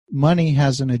money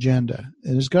has an agenda.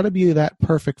 And there's got to be that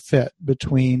perfect fit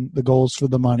between the goals for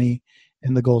the money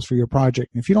and the goals for your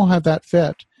project. And if you don't have that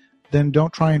fit, then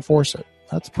don't try and force it.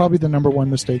 That's probably the number one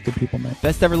mistake that people make.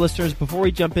 Best ever listeners, before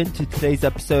we jump into today's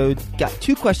episode, got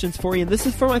 2 questions for you, and this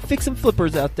is for my fix and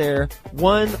flippers out there.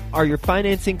 1, are your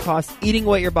financing costs eating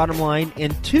away at your bottom line?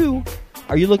 And 2,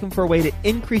 are you looking for a way to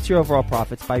increase your overall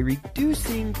profits by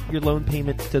reducing your loan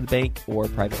payments to the bank or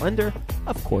private lender?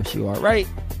 Of course you are, right?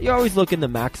 You're always looking to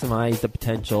maximize the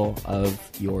potential of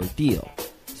your deal.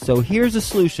 So here's a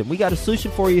solution. We got a solution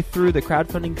for you through the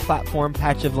crowdfunding platform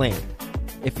Patch of Land.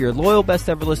 If you're a loyal Best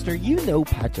Ever listener, you know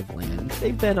Patch of Land.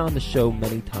 They've been on the show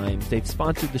many times. They've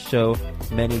sponsored the show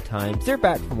many times. They're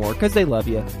back for more because they love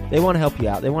you. They want to help you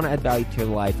out. They want to add value to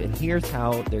your life. And here's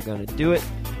how they're going to do it.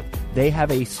 They have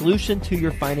a solution to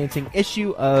your financing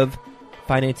issue of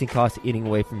financing costs eating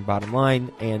away from your bottom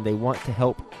line, and they want to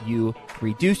help you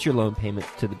reduce your loan payment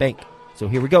to the bank. So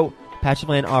here we go. Patch of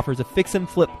Land offers a fix and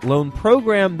flip loan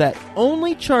program that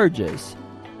only charges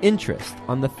interest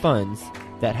on the funds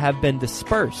that have been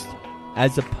dispersed,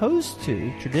 as opposed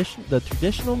to the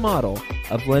traditional model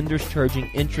of lenders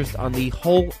charging interest on the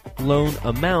whole loan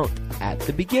amount at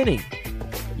the beginning.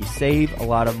 You save a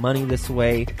lot of money this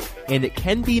way, and it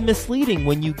can be misleading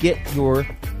when you get your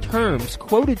terms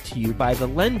quoted to you by the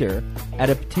lender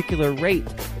at a particular rate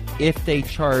if they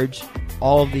charge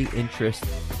all the interest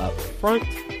up front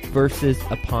versus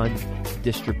upon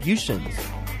distributions.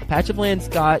 Patch of Land's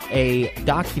got a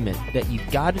document that you've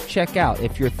got to check out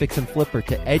if you're a fix and flipper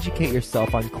to educate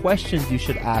yourself on questions you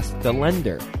should ask the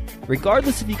lender.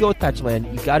 Regardless if you go with Patch of Land,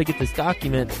 you've got to get this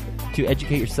document to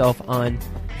educate yourself on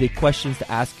the questions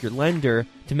to ask your lender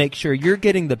to make sure you're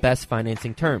getting the best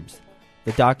financing terms.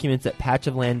 The document's at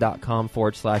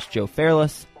patchofland.com/Joe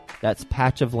Fairless. That's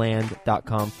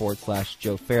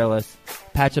patchofland.com/Joe Fairless.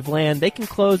 Patch of Land, they can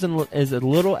close in as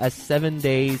little as 7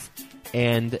 days,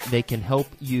 and they can help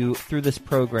you through this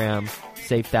program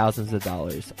save thousands of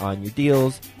dollars on your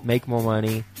deals, make more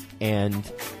money,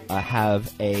 and have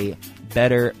a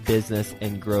better business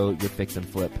and grow your fix and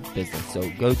flip business. So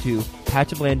go to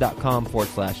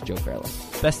patchofland.com/Joe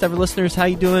Fairless. Best ever listeners, how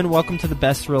you doing? Welcome to the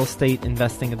best real estate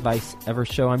investing advice ever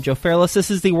show. I'm Joe Fairless. This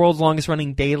is the world's longest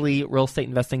running daily real estate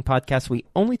investing podcast. We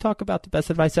only talk about the best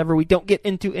advice ever. We don't get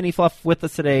into any fluff. With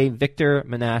us today, Victor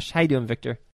Menasce. How you doing,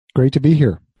 Victor? Great to be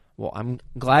here. Well, I'm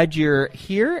glad you're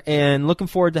here and looking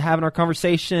forward to having our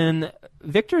conversation.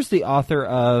 Victor's the author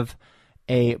of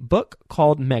a book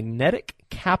called Magnetic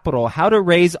Capital, How to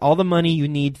Raise All the Money You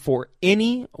Need for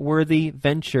Any Worthy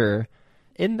Venture.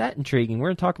 Isn't that intriguing? We're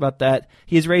going to talk about that.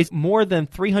 He has raised more than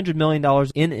 $300 million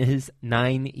in his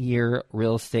 9-year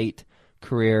real estate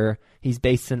career. He's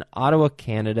based in Ottawa,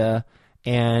 Canada.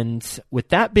 And with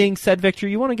that being said, Victor,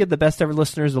 you want to give the best ever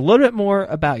listeners a little bit more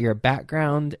about your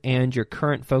background and your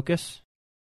current focus?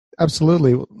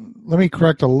 Absolutely. Let me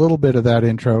correct a little bit of that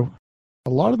intro. A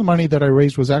lot of the money that I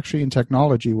raised was actually in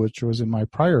technology, which was in my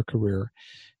prior career.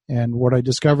 And what I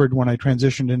discovered when I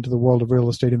transitioned into the world of real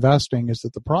estate investing is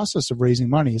that the process of raising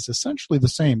money is essentially the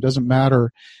same. It doesn't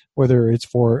matter whether it's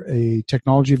for a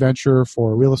technology venture,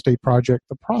 for a real estate project,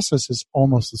 the process is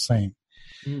almost the same.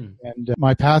 And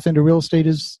my path into real estate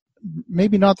is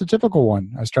maybe not the typical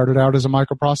one. I started out as a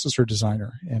microprocessor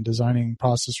designer and designing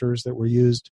processors that were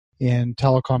used in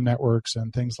telecom networks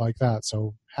and things like that.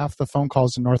 So half the phone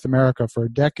calls in North America for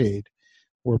a decade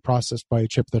were processed by a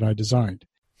chip that I designed.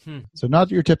 So not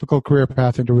your typical career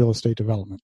path into real estate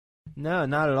development. No,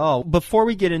 not at all. Before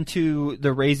we get into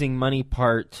the raising money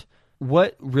part,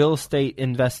 what real estate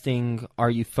investing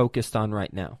are you focused on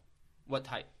right now? What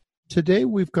type? Today,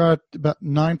 we've got about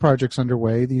 9 projects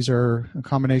underway. These are a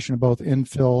combination of both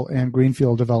infill and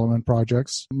greenfield development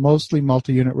projects, mostly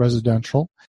multi-unit residential.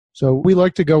 So we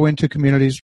like to go into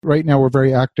communities. Right now, we're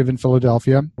very active in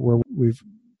Philadelphia, where we've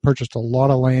purchased a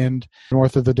lot of land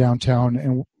north of the downtown.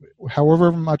 And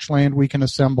however much land we can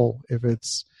assemble, if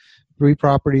it's 3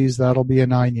 properties, that'll be a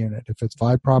 9-unit. If it's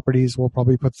 5 properties, we'll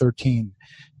probably put 13.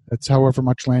 That's however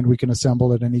much land we can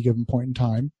assemble at any given point in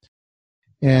time.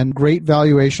 And great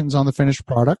valuations on the finished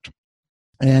product.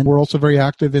 And we're also very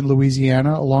active in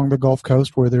Louisiana along the Gulf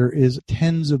Coast, where there is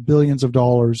tens of billions of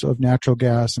dollars of natural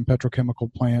gas and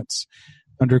petrochemical plants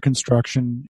under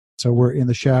construction. So we're in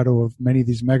the shadow of many of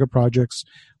these mega projects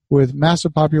with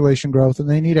massive population growth, and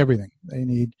they need everything. They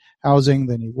need housing,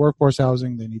 they need workforce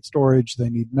housing, they need storage, they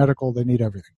need medical, they need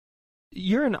everything.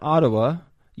 You're in Ottawa.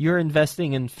 You're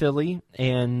investing in Philly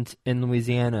and in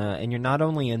Louisiana, and you're not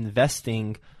only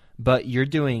investing, but you're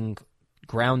doing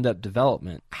ground-up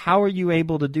development. How are you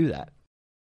able to do that?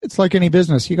 It's like any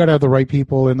business. You got to have the right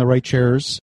people in the right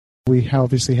chairs. We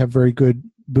obviously have very good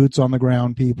boots on the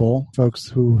ground people, folks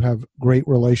who have great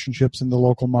relationships in the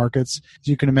local markets. As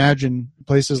you can imagine,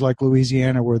 places like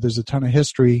Louisiana where there's a ton of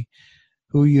history,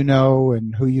 who you know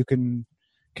and who you can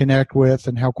connect with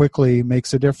and how quickly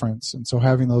makes a difference. And so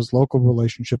having those local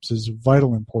relationships is of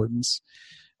vital importance,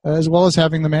 as well as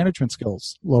having the management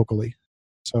skills locally.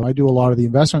 So I do a lot of the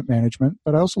investment management,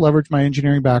 but I also leverage my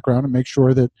engineering background and make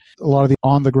sure that a lot of the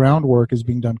on-the-ground work is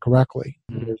being done correctly.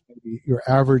 There's maybe your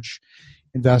average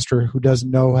investor who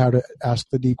doesn't know how to ask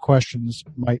the deep questions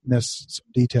might miss some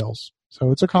details.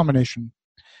 So it's a combination,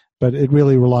 but it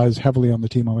really relies heavily on the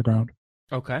team on the ground.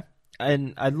 Okay.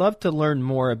 And I'd love to learn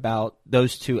more about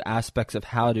those two aspects of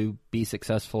how to be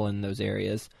successful in those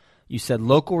areas. You said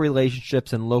local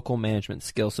relationships and local management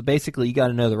skills. So basically, you got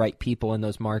to know the right people in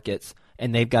those markets,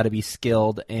 and they've got to be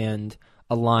skilled and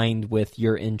aligned with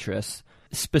your interests.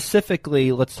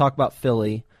 Specifically, let's talk about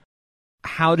Philly.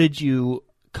 How did you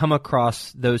come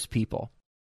across those people?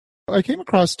 I came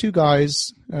across two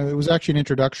guys. It was actually an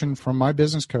introduction from my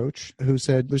business coach who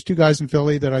said, there's two guys in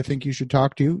Philly that I think you should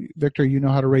talk to. Victor, you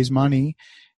know how to raise money,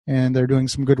 and they're doing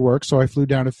some good work. So I flew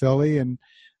down to Philly, and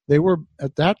they were,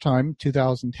 at that time,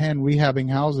 2010,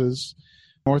 rehabbing houses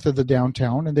north of the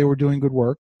downtown, and they were doing good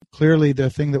work. Clearly, the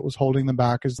thing that was holding them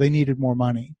back is they needed more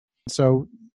money. So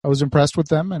I was impressed with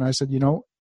them, and I said,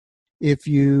 if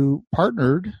you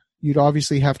partnered, you'd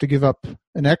obviously have to give up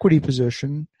an equity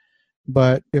position,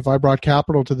 but if I brought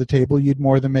capital to the table, you'd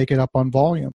more than make it up on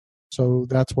volume. So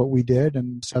that's what we did,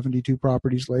 and 72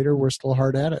 properties later, we're still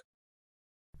hard at it.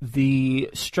 The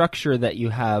structure that you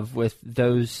have with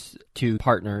those two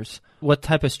partners, what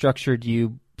type of structure do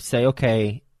you say,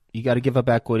 okay, you got to give up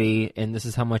equity, and this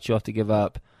is how much you'll have to give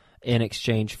up in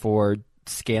exchange for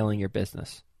scaling your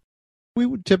business? We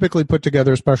would typically put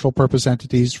together special purpose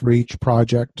entities for each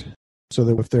project so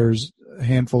that if there's a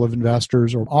handful of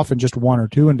investors, or often just one or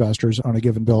two investors on a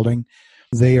given building,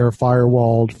 they are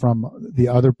firewalled from the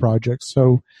other projects.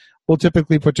 So we'll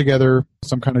typically put together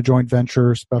some kind of joint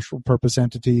venture, special purpose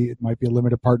entity. It might be a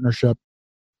limited partnership.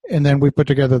 And then we put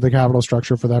together the capital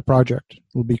structure for that project.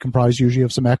 It'll be comprised usually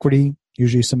of some equity,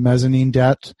 usually some mezzanine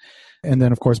debt, and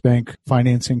then, of course, bank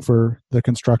financing for the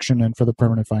construction and for the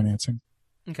permanent financing.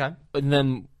 Okay. And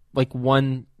then like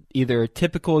one, either a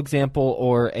typical example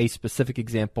or a specific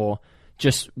example,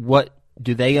 just what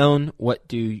do they own? What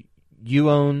do you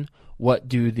own? What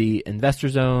do the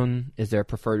investors own? Is there a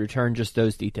preferred return? Just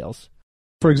those details.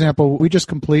 For example, we just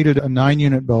completed a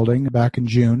 9-unit building back in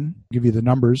June. I'll give you the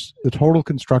numbers. The total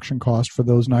construction cost for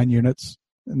those 9 units,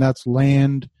 and that's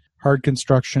land, hard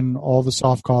construction, all the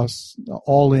soft costs,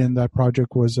 all in, that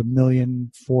project was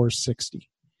 $1,460,000.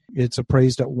 It's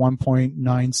appraised at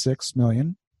 $1.96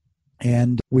 million.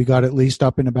 And we got it leased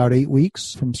up in about 8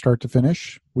 weeks from start to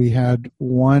finish. We had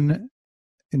one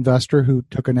investor who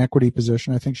took an equity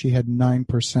position. I think she had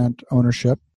 9%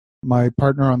 ownership. My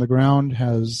partner on the ground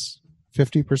has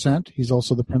 50%. He's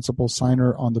also the principal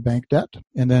signer on the bank debt.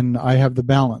 And then I have the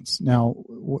balance. Now,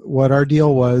 what our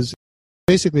deal was,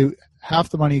 basically half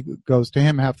the money goes to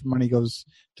him, half the money goes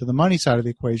to the money side of the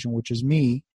equation, which is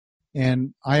me.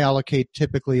 And I allocate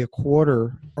typically a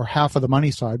quarter or half of the money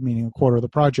side, meaning a quarter of the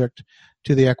project,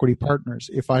 to the equity partners.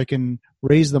 If I can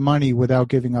raise the money without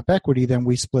giving up equity, then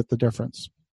we split the difference.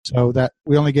 So that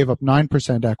we only gave up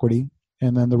 9% equity,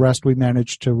 and then the rest we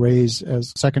managed to raise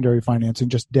as secondary financing,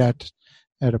 just debt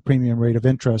at a premium rate of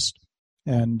interest.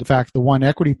 And in fact, the one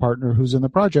equity partner who's in the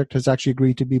project has actually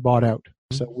agreed to be bought out.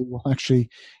 So we will actually,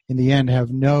 in the end,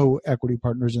 have no equity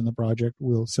partners in the project.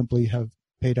 We'll simply have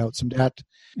paid out some debt,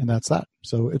 and that's that.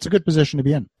 So it's a good position to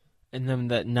be in. And then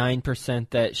that 9%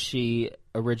 that she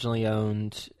originally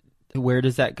owned, where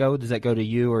does that go? Does that go to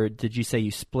you, or did you say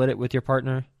you split it with your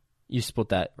partner? You split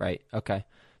that, right? Okay.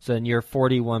 So then your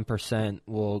 41%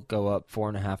 will go up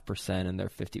 4.5%, and their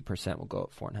 50% will go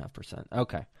up 4.5%.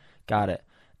 Okay, got it.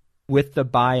 With the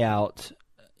buyout,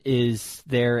 is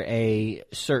there a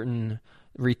certain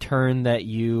return that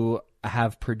you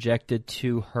have projected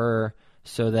to her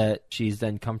so that she's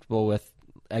then comfortable with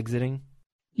exiting?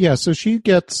 Yeah, so she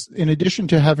gets, in addition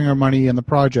to having her money in the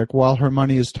project, while her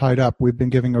money is tied up, we've been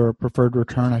giving her a preferred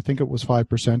return. I think it was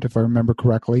 5%, if I remember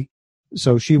correctly.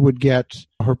 So she would get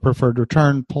her preferred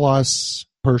return plus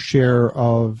her share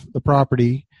of the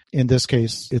property. In this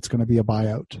case, it's going to be a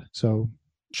buyout. So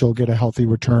she'll get a healthy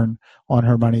return on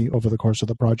her money over the course of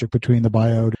the project between the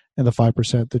buyout and the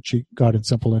 5% that she got in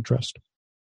simple interest.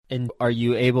 And are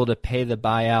you able to pay the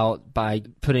buyout by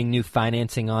putting new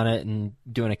financing on it and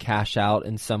doing a cash out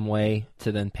in some way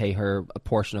to then pay her a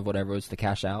portion of whatever was the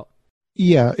cash out?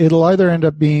 Yeah, it'll either end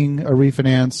up being a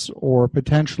refinance or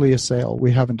potentially a sale.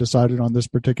 We haven't decided on this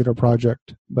particular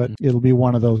project, but it'll be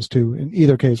one of those two. In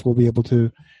either case, we'll be able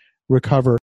to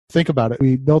recover. Think about it.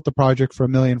 We built the project for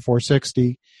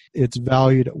 $1,460,000. It's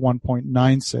valued at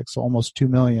 1.96, almost $2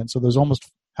 million. So there's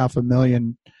almost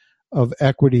 $500,000 of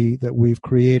equity that we've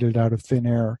created out of thin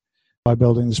air by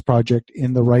building this project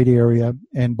in the right area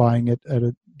and buying it at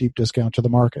a deep discount to the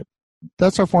market.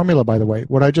 That's our formula, by the way.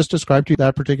 What I just described to you,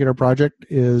 that particular project,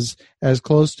 is as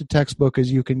close to textbook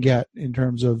as you can get in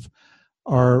terms of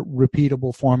our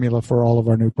repeatable formula for all of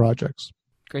our new projects.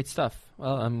 Great stuff.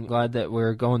 Well, I'm glad that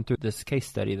we're going through this case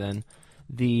study then.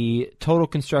 The total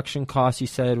construction cost, you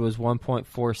said, was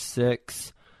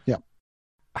 $1.46. Yeah.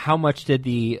 How much did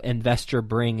the investor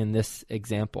bring in this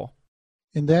example?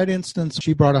 In that instance,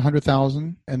 she brought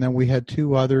 $100,000, and then we had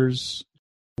two others.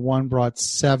 One brought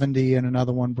 70 and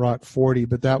another one brought 40,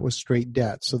 but that was straight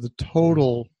debt. So the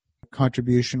total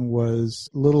contribution was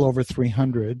a little over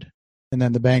 300, and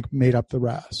then the bank made up the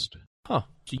rest. Huh.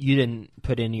 So you didn't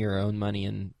put in your own money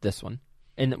in this one.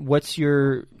 And what's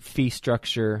your fee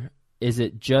structure? Is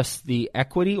it just the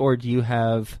equity, or do you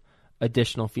have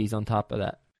additional fees on top of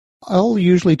that? I'll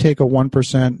usually take a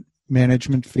 1%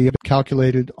 management fee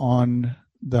calculated on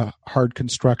the hard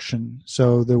construction.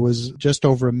 So there was just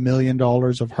over $1 million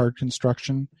of hard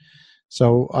construction.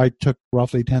 So I took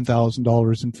roughly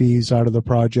 $10,000 in fees out of the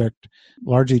project,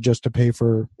 largely just to pay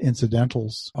for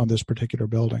incidentals on this particular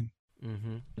building.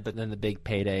 Mm-hmm. But then the big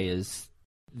payday is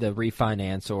the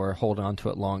refinance or hold on to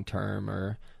it long term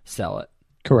or sell it.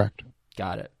 Correct.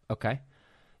 Got it. Okay.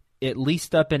 It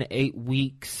leased up in 8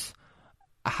 weeks.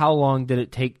 How long did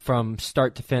it take from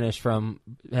start to finish, from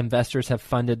investors have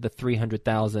funded the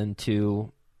 $300,000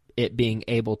 to it being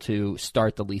able to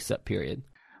start the lease-up period?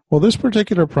 Well, this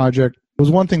particular project was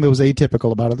one thing that was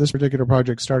atypical about it. This particular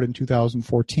project started in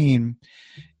 2014,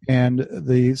 and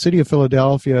the city of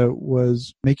Philadelphia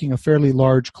was making a fairly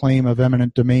large claim of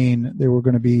eminent domain. They were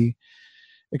going to be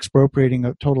expropriating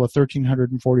a total of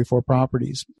 1,344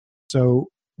 properties. So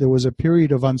there was a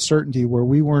period of uncertainty where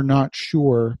we were not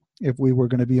sure if we were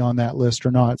going to be on that list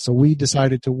or not. So we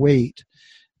decided to wait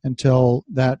until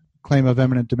that claim of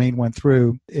eminent domain went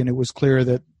through, and it was clear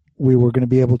that we were going to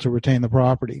be able to retain the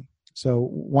property. So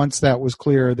once that was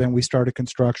clear, then we started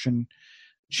construction.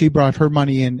 She brought her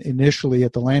money in initially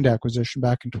at the land acquisition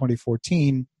back in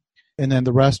 2014, and then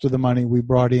the rest of the money we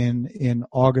brought in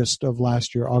August of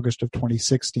last year, August of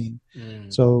 2016.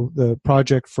 So the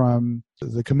project, from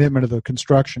the commitment of the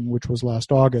construction, which was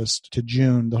last August, to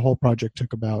June, the whole project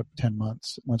took about 10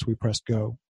 months once we pressed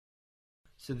go.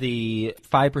 So the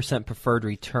 5% preferred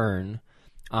return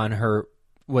on her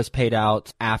was paid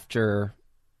out after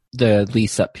the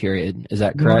lease-up period. Is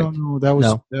that correct? No,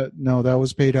 that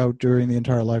was paid out during the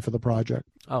entire life of the project.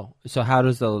 Oh, so how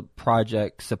does the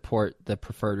project support the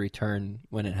preferred return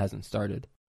when it hasn't started?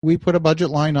 We put a budget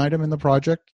line item in the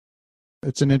project.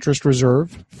 It's an interest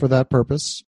reserve for that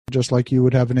purpose, just like you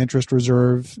would have an interest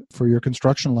reserve for your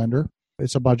construction lender.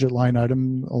 It's a budget line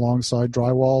item alongside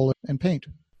drywall and paint.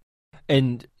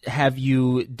 And have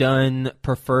you done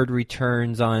preferred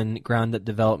returns on ground-up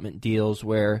development deals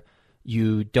where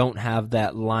you don't have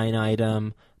that line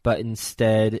item, but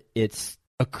instead it's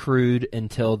accrued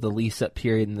until the lease-up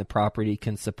period and the property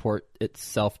can support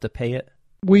itself to pay it?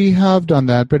 We have done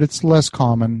that, but it's less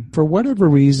common. For whatever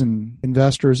reason,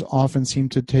 investors often seem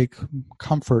to take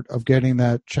comfort of getting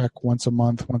that check once a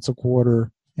month, once a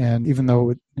quarter, and even though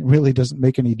it really doesn't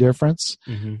make any difference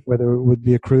whether it would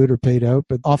be accrued or paid out,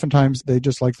 but oftentimes they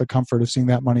just like the comfort of seeing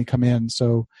that money come in.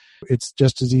 So it's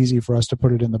just as easy for us to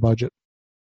put it in the budget.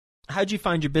 How'd you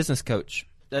find your business coach?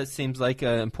 That seems like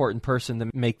an important person to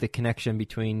make the connection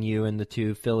between you and the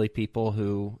two Philly people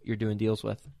who you're doing deals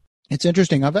with. It's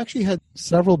interesting. I've actually had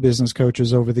several business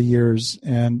coaches over the years,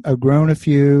 and I've grown a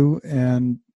few.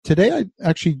 And today I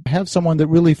actually have someone that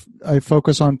really I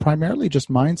focus on primarily just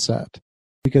mindset,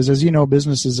 because as you know,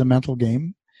 business is a mental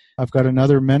game. I've got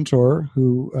another mentor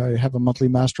who I have a monthly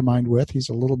mastermind with. He's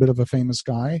a little bit of a famous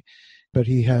guy, but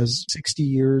he has 60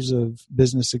 years of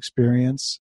business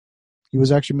experience. He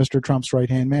was actually Mr. Trump's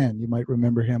right-hand man. You might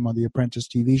remember him on the Apprentice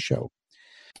TV show.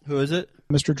 Who is it?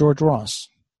 Mr. George Ross.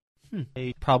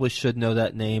 I probably should know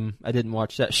that name. I didn't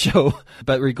watch that show,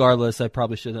 but regardless, I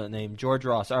probably should know that name. George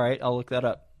Ross. All right, I'll look that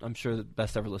up. I'm sure the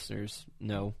best ever listeners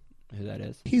know who that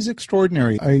is. He's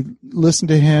extraordinary. I listen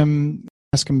to him,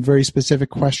 ask him very specific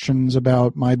questions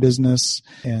about my business,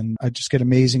 and I just get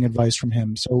amazing advice from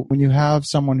him. So when you have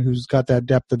someone who's got that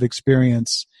depth of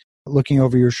experience looking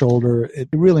over your shoulder, it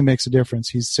really makes a difference.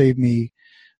 He's saved me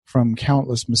from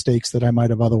countless mistakes that I might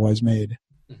have otherwise made.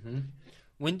 Mm-hmm.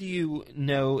 When do you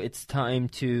know it's time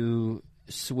to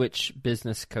switch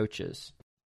business coaches?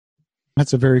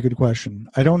 That's a very good question.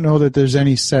 I don't know that there's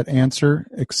any set answer,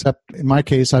 except in my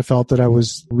case, I felt that I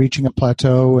was reaching a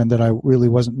plateau and that I really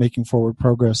wasn't making forward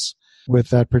progress with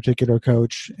that particular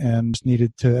coach and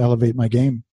needed to elevate my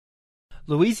game.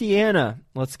 Louisiana,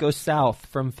 let's go south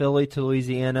from Philly to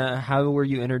Louisiana. How were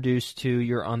you introduced to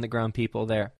your on-the-ground people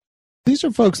there? These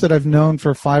are folks that I've known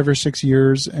for 5 or 6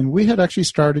 years, and we had actually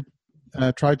tried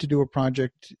to do a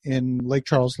project in Lake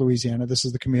Charles, Louisiana. This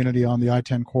is the community on the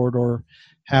I-10 corridor,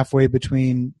 halfway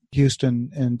between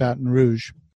Houston and Baton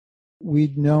Rouge.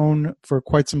 We'd known for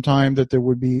quite some time that there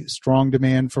would be strong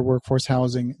demand for workforce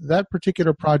housing. That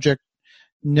particular project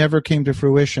never came to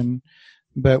fruition,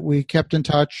 but we kept in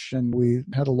touch and we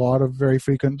had a lot of very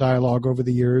frequent dialogue over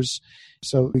the years.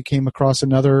 So we came across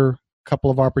another couple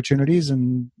of opportunities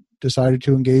and decided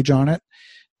to engage on it.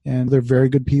 And they're very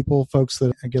good people, folks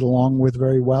that I get along with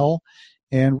very well.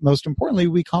 And most importantly,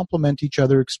 we complement each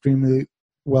other extremely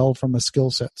well from a skill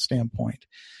set standpoint.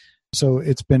 So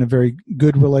it's been a very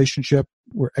good relationship.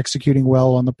 We're executing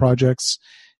well on the projects,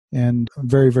 and I'm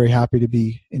very, very happy to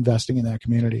be investing in that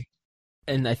community.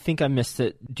 And I think I missed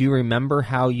it. Do you remember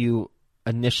how you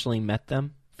initially met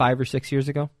them 5 or 6 years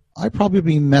ago? I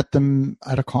probably met them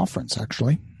at a conference,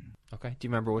 actually. Okay. Do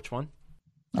you remember which one?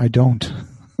 I don't.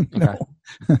 No.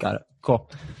 Okay. Got it. Cool.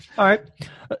 All right.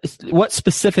 What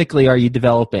specifically are you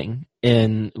developing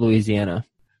in Louisiana?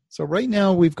 So right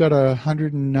now we've got a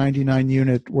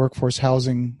 199-unit workforce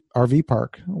housing RV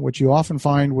park, which you often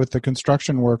find with the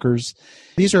construction workers.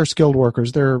 These are skilled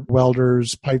workers. They're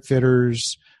welders, pipe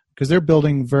fitters, because they're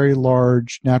building very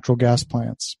large natural gas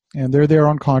plants. And they're there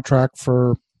on contract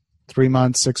for 3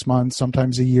 months, 6 months,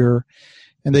 sometimes a year.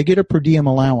 And they get a per diem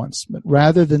allowance. But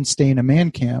rather than stay in a man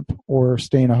camp or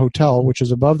stay in a hotel, which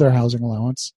is above their housing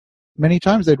allowance, many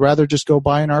times they'd rather just go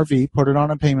buy an RV, put it on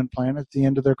a payment plan. At the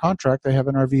end of their contract, they have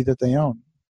an RV that they own.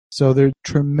 So there's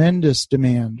tremendous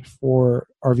demand for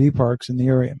RV parks in the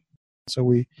area. So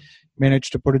we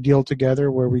managed to put a deal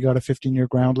together where we got a 15-year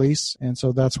ground lease. And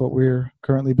so that's what we're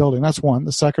currently building. That's one.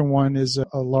 The second one is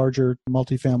a larger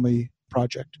multifamily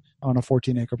project on a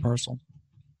 14-acre parcel.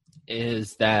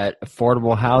 Is that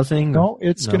affordable housing? No,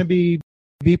 it's going to be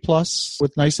B+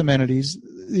 with nice amenities.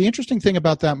 The interesting thing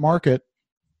about that market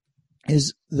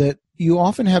is that you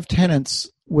often have tenants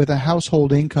with a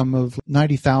household income of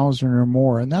 $90,000 or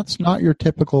more, and that's not your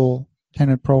typical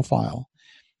tenant profile.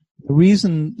 The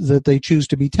reason that they choose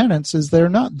to be tenants is they're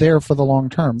not there for the long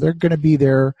term. They're going to be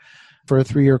there for a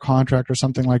 3-year contract or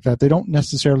something like that. They don't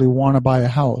necessarily want to buy a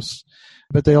house,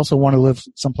 but they also want to live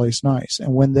someplace nice.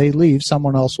 And when they leave,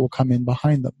 someone else will come in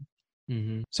behind them.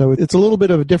 Mm-hmm. So it's a little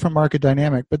bit of a different market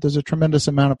dynamic, but there's a tremendous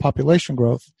amount of population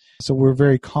growth. So we're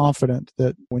very confident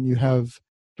that when you have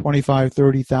 25,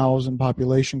 30,000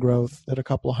 population growth, that a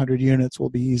couple of hundred units will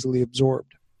be easily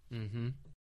absorbed. Mm-hmm.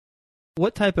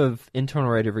 What type of internal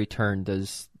rate of return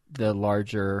does the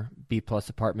larger B+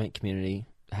 apartment community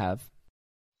have?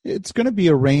 It's going to be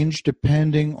a range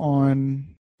depending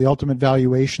on the ultimate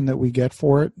valuation that we get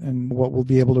for it and what we'll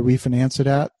be able to refinance it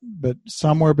at, but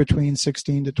somewhere between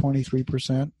 16 to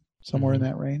 23%, somewhere in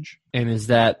that range. And is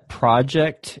that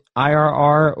project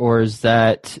IRR or is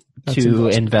that's to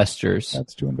investors?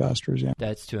 That's to investors, yeah.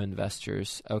 That's to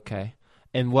investors, okay.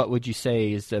 And what would you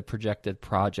say is the projected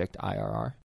project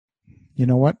IRR? You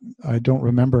know what? I don't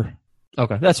remember.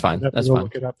 Okay, that's fine. That's fine.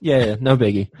 Look it up. Yeah, no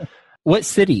biggie. What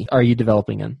city are you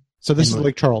developing in? So this is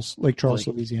Lake Charles,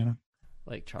 Louisiana.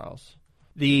 Lake Charles.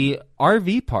 The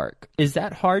RV park, is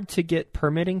that hard to get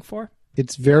permitting for?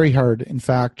 It's very hard. In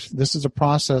fact, this is a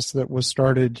process that was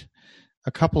started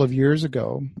a couple of years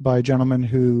ago by a gentleman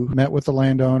who met with the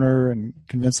landowner and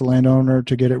convinced the landowner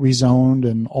to get it rezoned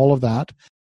and all of that.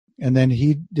 And then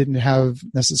he didn't have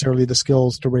necessarily the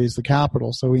skills to raise the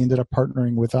capital, so he ended up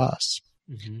partnering with us.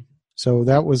 Mm-hmm. So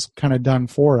that was kind of done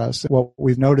for us. What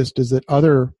we've noticed is that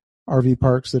other RV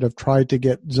parks that have tried to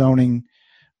get zoning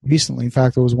recently, in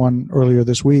fact, there was one earlier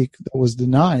this week that was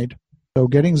denied. So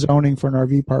getting zoning for an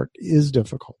RV park is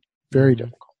difficult, very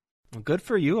difficult. Well, good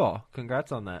for you all.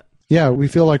 Congrats on that. Yeah, we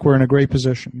feel like we're in a great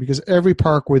position because every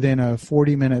park within a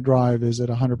 40-minute drive is at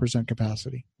 100%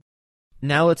 capacity.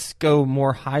 Now let's go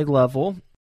more high level,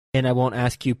 and I won't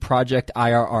ask you project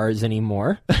IRRs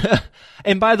anymore.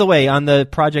 And by the way, on the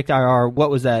project IRR, what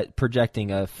was that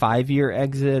projecting? A 5-year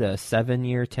exit, a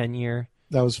 7-year, 10-year?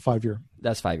 That was 5-year.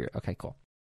 That's 5-year. Okay, cool.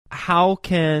 How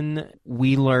can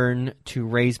we learn to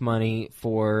raise money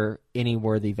for any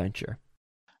worthy venture?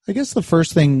 I guess the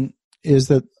first thing is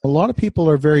that a lot of people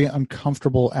are very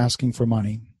uncomfortable asking for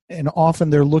money. And often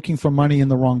they're looking for money in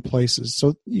the wrong places.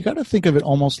 So you got to think of it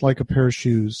almost like a pair of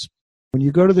shoes. When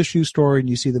you go to the shoe store and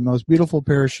you see the most beautiful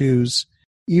pair of shoes,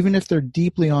 even if they're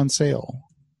deeply on sale,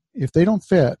 if they don't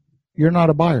fit, you're not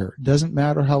a buyer. It doesn't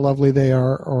matter how lovely they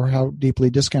are or how deeply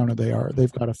discounted they are.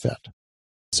 They've got to fit.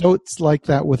 So it's like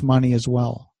that with money as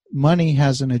well. Money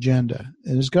has an agenda.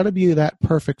 And there's got to be that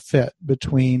perfect fit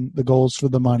between the goals for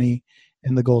the money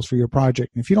and the goals for your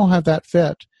project. And if you don't have that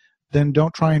fit, then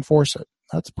don't try and force it.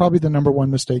 That's probably the number one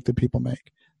mistake that people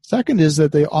make. Second is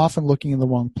that they're often looking in the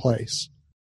wrong place.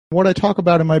 What I talk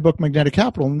about in my book, Magnetic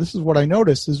Capital, and this is what I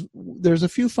noticed, is there's a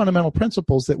few fundamental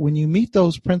principles that when you meet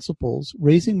those principles,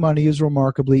 raising money is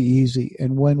remarkably easy.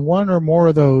 And when one or more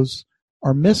of those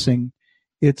are missing,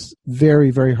 it's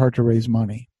very, very hard to raise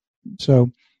money.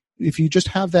 So if you just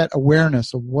have that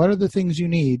awareness of what are the things you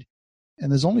need,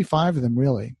 and there's only 5 of them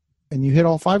really, and you hit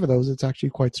all 5 of those, it's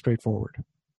actually quite straightforward.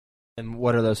 And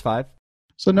what are those 5?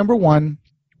 So number 1,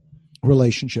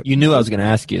 relationship. You knew I was going to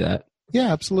ask you that.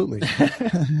 Yeah, absolutely.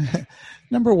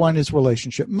 Number 1 is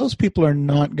relationship. Most people are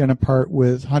not going to part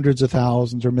with hundreds of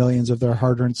thousands or millions of their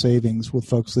hard-earned savings with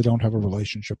folks they don't have a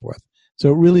relationship with. So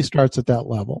it really starts at that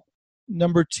level.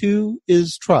 Number 2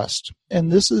 is trust.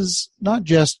 And this is not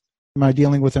just am I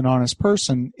dealing with an honest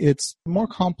person, it's a more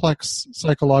complex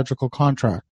psychological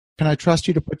contract. Can I trust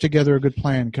you to put together a good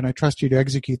plan? Can I trust you to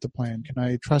execute the plan? Can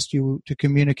I trust you to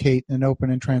communicate in an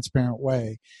open and transparent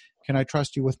way? Can I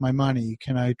trust you with my money?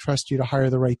 Can I trust you to hire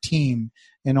the right team?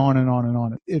 And on and on and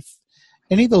on. If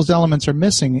any of those elements are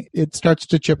missing, it starts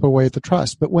to chip away at the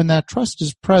trust. But when that trust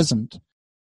is present,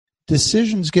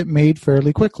 decisions get made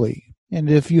fairly quickly. And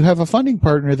if you have a funding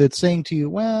partner that's saying to you,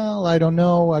 well, I don't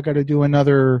know, I got to do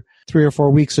another 3 or 4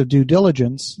 weeks of due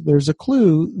diligence, there's a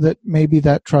clue that maybe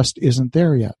that trust isn't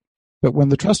there yet. But when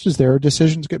the trust is there,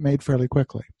 decisions get made fairly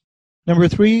quickly. Number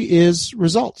 3 is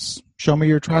results. Show me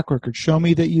your track record. Show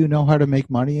me that you know how to make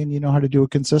money and you know how to do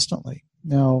it consistently.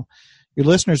 Now, your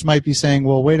listeners might be saying,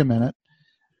 well, wait a minute.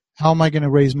 How am I going to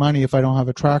raise money if I don't have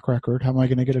a track record? How am I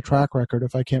going to get a track record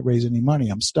if I can't raise any money?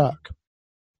 I'm stuck.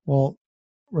 Well,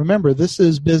 remember, this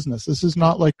is business. This is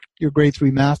not like your grade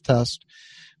 3 math test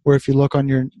where if you look on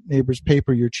your neighbor's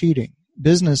paper, you're cheating.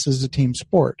 Business is a team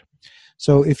sport.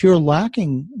 So if you're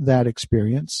lacking that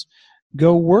experience,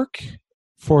 go work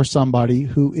for somebody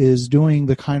who is doing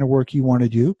the kind of work you want to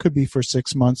do, could be for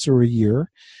 6 months or a year,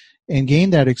 and gain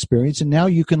that experience. And now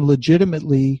you can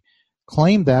legitimately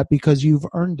claim that because you've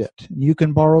earned it. You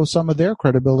can borrow some of their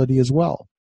credibility as well.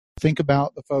 Think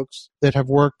about the folks that have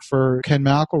worked for Ken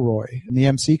McElroy and the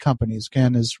MC companies.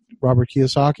 Ken is Robert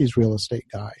Kiyosaki's real estate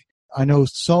guy. I know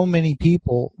so many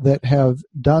people that have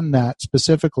done that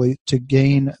specifically to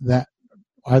gain that,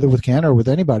 either with Ken or with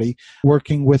anybody,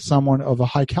 working with someone of a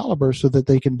high caliber so that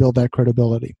they can build that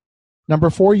credibility. Number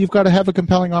 4, you've got to have a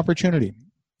compelling opportunity.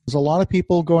 There's a lot of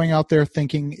people going out there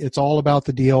thinking it's all about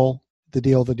the deal.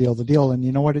 And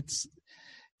you know what?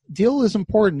 Deal is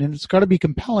important and it's got to be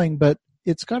compelling, but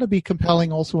it's got to be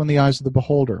compelling also in the eyes of the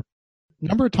beholder. A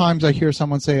number of times I hear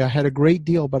someone say, I had a great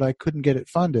deal, but I couldn't get it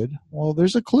funded. Well,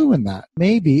 there's a clue in that.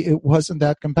 Maybe it wasn't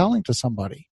that compelling to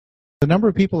somebody. The number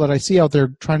of people that I see out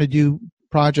there trying to do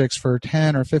projects for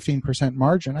 10 or 15%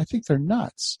 margin, I think they're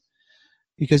nuts.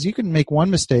 Because you can make one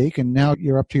mistake and now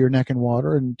you're up to your neck in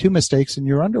water, and 2 mistakes and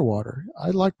you're underwater. I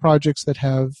like projects that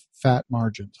have fat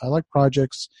margins. I like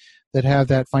projects that have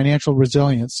that financial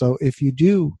resilience. So if you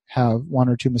do have 1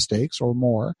 or 2 mistakes or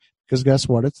more, because guess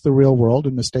what? It's the real world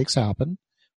and mistakes happen,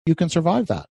 you can survive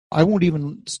that. I won't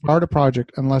even start a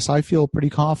project unless I feel pretty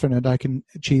confident I can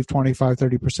achieve 25,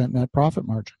 30% net profit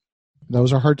margin.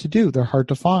 Those are hard to do. They're hard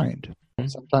to find.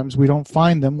 Sometimes we don't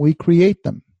find them, we create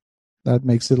them. That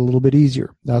makes it a little bit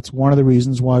easier. That's one of the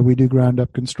reasons why we do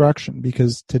ground-up construction,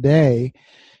 because today,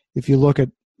 if you look at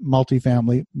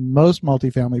multifamily, most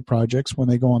multifamily projects, when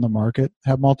they go on the market,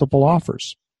 have multiple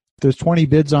offers. If there's 20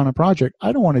 bids on a project,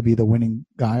 I don't want to be the winning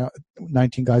guy,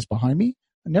 19 guys behind me.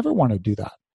 I never want to do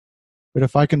that. But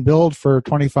if I can build for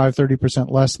 25,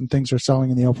 30% less than things are selling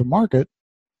in the open market,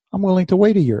 I'm willing to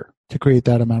wait a year to create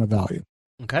that amount of value.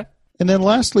 Okay. And then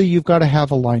lastly, you've got to have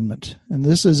alignment. And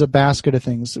this is a basket of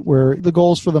things where the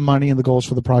goals for the money and the goals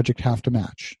for the project have to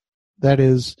match. That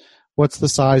is, what's the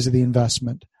size of the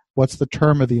investment? What's the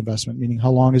term of the investment? Meaning, how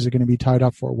long is it going to be tied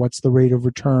up for? What's the rate of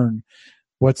return?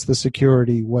 What's the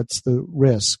security? What's the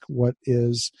risk? What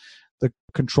is the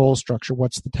control structure?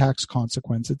 What's the tax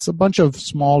consequence? It's a bunch of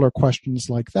smaller questions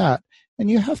like that. And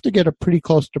you have to get a pretty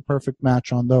close to perfect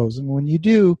match on those. And when you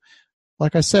do,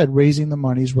 like I said, raising the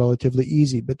money is relatively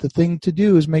easy. But the thing to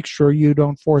do is make sure you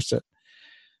don't force it.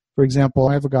 For example,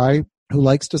 I have a guy who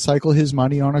likes to cycle his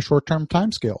money on a short-term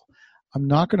timescale. I'm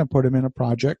not going to put him in a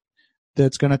project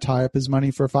that's going to tie up his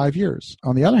money for 5 years.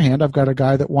 On the other hand, I've got a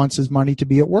guy that wants his money to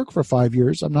be at work for 5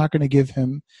 years. I'm not going to give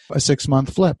him a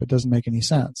 6-month flip. It doesn't make any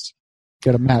sense.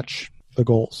 Got to match the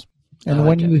goals. And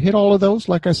when you hit all of those,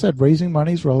 like I said, raising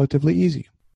money is relatively easy.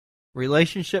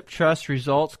 Relationship, trust,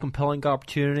 results, compelling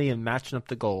opportunity, and matching up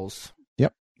the goals.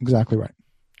 Yep, exactly right.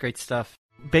 Great stuff.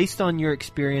 Based on your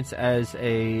experience as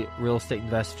a real estate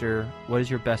investor, what is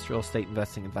your best real estate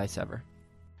investing advice ever?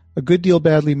 A good deal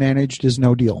badly managed is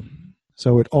no deal.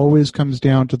 So it always comes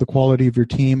down to the quality of your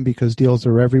team because deals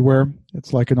are everywhere.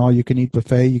 It's like an all-you-can-eat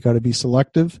buffet. You got to be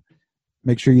selective.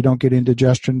 Make sure you don't get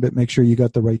indigestion, but make sure you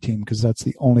got the right team because that's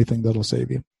the only thing that'll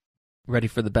save you. Ready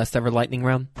for the best ever lightning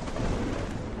round?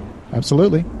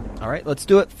 Absolutely. All right, let's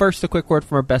do it. First, a quick word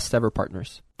from our best ever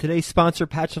partners. Today's sponsor,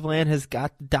 Patch of Land, has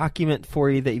got the document for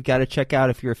you that you've got to check out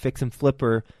if you're a fix and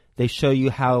flipper. They show you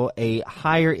how a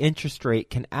higher interest rate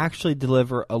can actually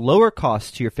deliver a lower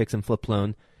cost to your fix and flip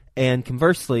loan, and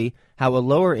conversely, how a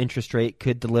lower interest rate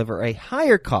could deliver a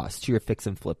higher cost to your fix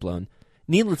and flip loan.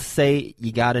 Needless to say,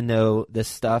 you got to know this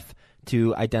stuff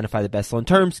to identify the best loan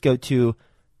terms. Go to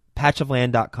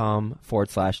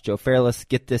patchofland.com/Joe Fairless.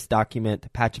 Get this document,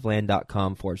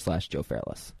 patchofland.com/Joe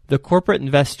Fairless. The Corporate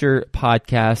Investor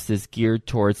Podcast is geared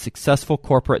towards successful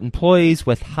corporate employees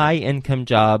with high-income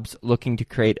jobs looking to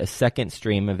create a second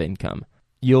stream of income.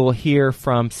 You'll hear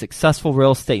from successful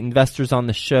real estate investors on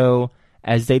the show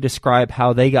as they describe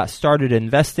how they got started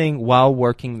investing while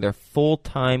working their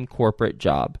full-time corporate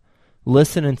job.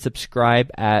 Listen and subscribe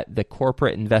at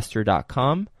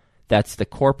thecorporateinvestor.com. That's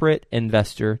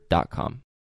thecorporateinvestor.com.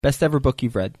 Best ever book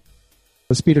you've read?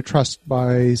 The Speed of Trust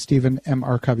by Stephen M.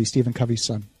 R. Covey, Stephen Covey's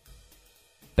son.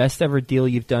 Best ever deal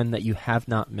you've done that you have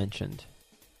not mentioned?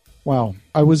 Wow.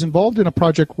 I was involved in a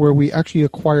project where we actually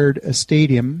acquired a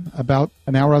stadium about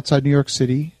an hour outside New York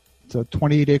City. It's a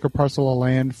 28-acre parcel of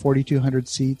land, 4,200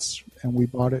 seats, and we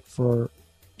bought it for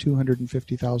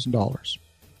 $250,000.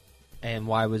 And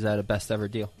why was that a best ever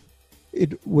deal?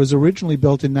 It was originally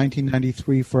built in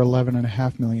 1993 for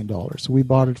 $11.5 million. So we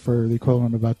bought it for the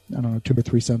equivalent of about, 2 or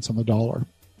 3 cents on the dollar.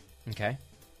 Okay.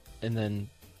 And then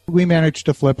we managed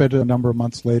to flip it a number of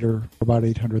months later for about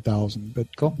 $800,000. But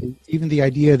cool. Even the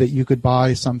idea that you could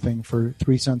buy something for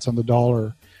 3 cents on the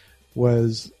dollar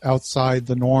was outside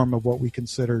the norm of what we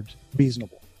considered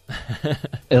reasonable.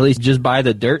 At least just buy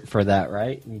the dirt for that,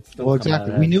 right? Well,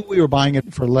 exactly. We knew we were buying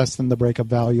it for less than the breakup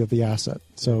value of the asset,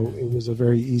 so it was a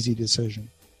very easy decision.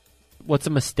 What's a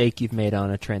mistake you've made on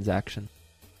a transaction?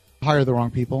 Hire the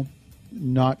wrong people,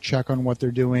 not check on what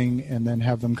they're doing, and then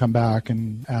have them come back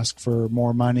and ask for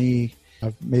more money.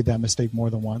 I've made that mistake more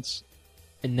than once.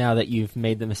 And now that you've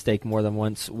made the mistake more than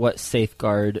once, what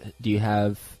safeguard do you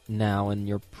have now in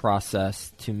your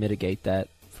process to mitigate that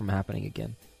from happening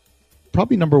again?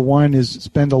 Probably number one is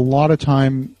spend a lot of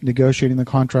time negotiating the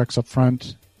contracts up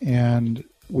front, and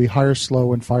we hire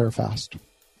slow and fire fast.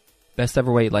 Best ever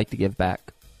way you'd like to give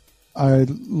back? I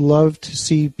love to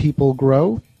see people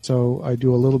grow, so I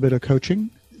do a little bit of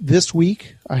coaching. This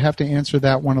week, I have to answer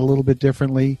that one a little bit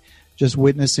differently, just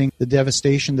witnessing the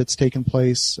devastation that's taken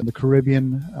place in the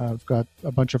Caribbean. I've got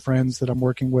a bunch of friends that I'm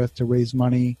working with to raise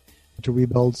money to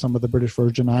rebuild some of the British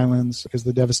Virgin Islands because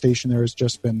the devastation there has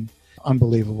just been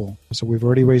unbelievable. So we've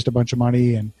already raised a bunch of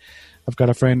money, and I've got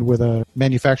a friend with a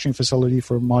manufacturing facility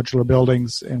for modular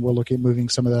buildings, and we're looking at moving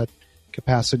some of that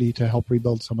capacity to help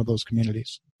rebuild some of those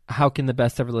communities. How can the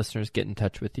best ever listeners get in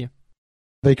touch with you?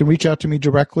 They can reach out to me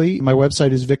directly. My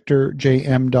website is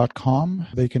victorjm.com.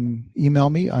 They can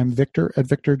email me. I'm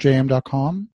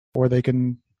victor@victorjm.com, or they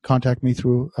can contact me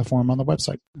through a form on the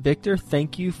website. Victor,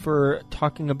 thank you for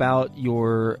talking about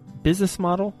your business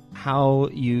model, how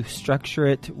you structure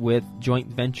it with joint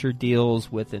venture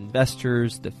deals with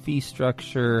investors, the fee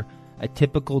structure, a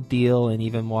typical deal, and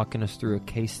even walking us through a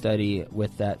case study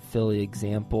with that Philly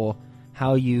example,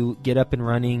 how you get up and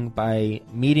running by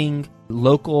meeting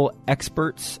local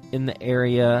experts in the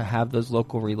area, have those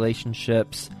local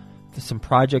relationships, some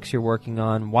projects you're working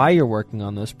on, why you're working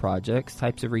on those projects,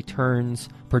 types of returns,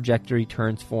 projected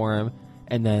returns for them,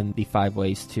 and then the 5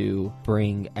 ways to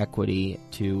bring equity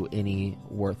to any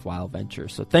worthwhile venture.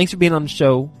 So thanks for being on the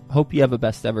show. Hope you have a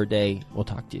best ever day. We'll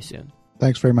talk to you soon.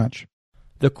 Thanks very much.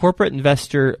 The Corporate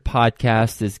Investor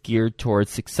Podcast is geared towards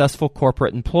successful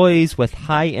corporate employees with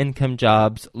high-income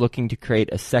jobs looking to create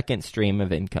a second stream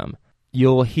of income.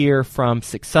 You'll hear from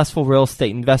successful real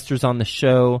estate investors on the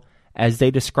show as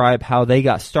they describe how they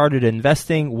got started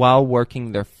investing while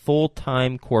working their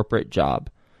full-time corporate job.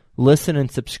 Listen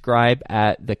and subscribe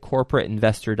at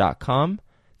thecorporateinvestor.com.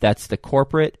 That's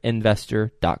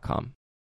thecorporateinvestor.com.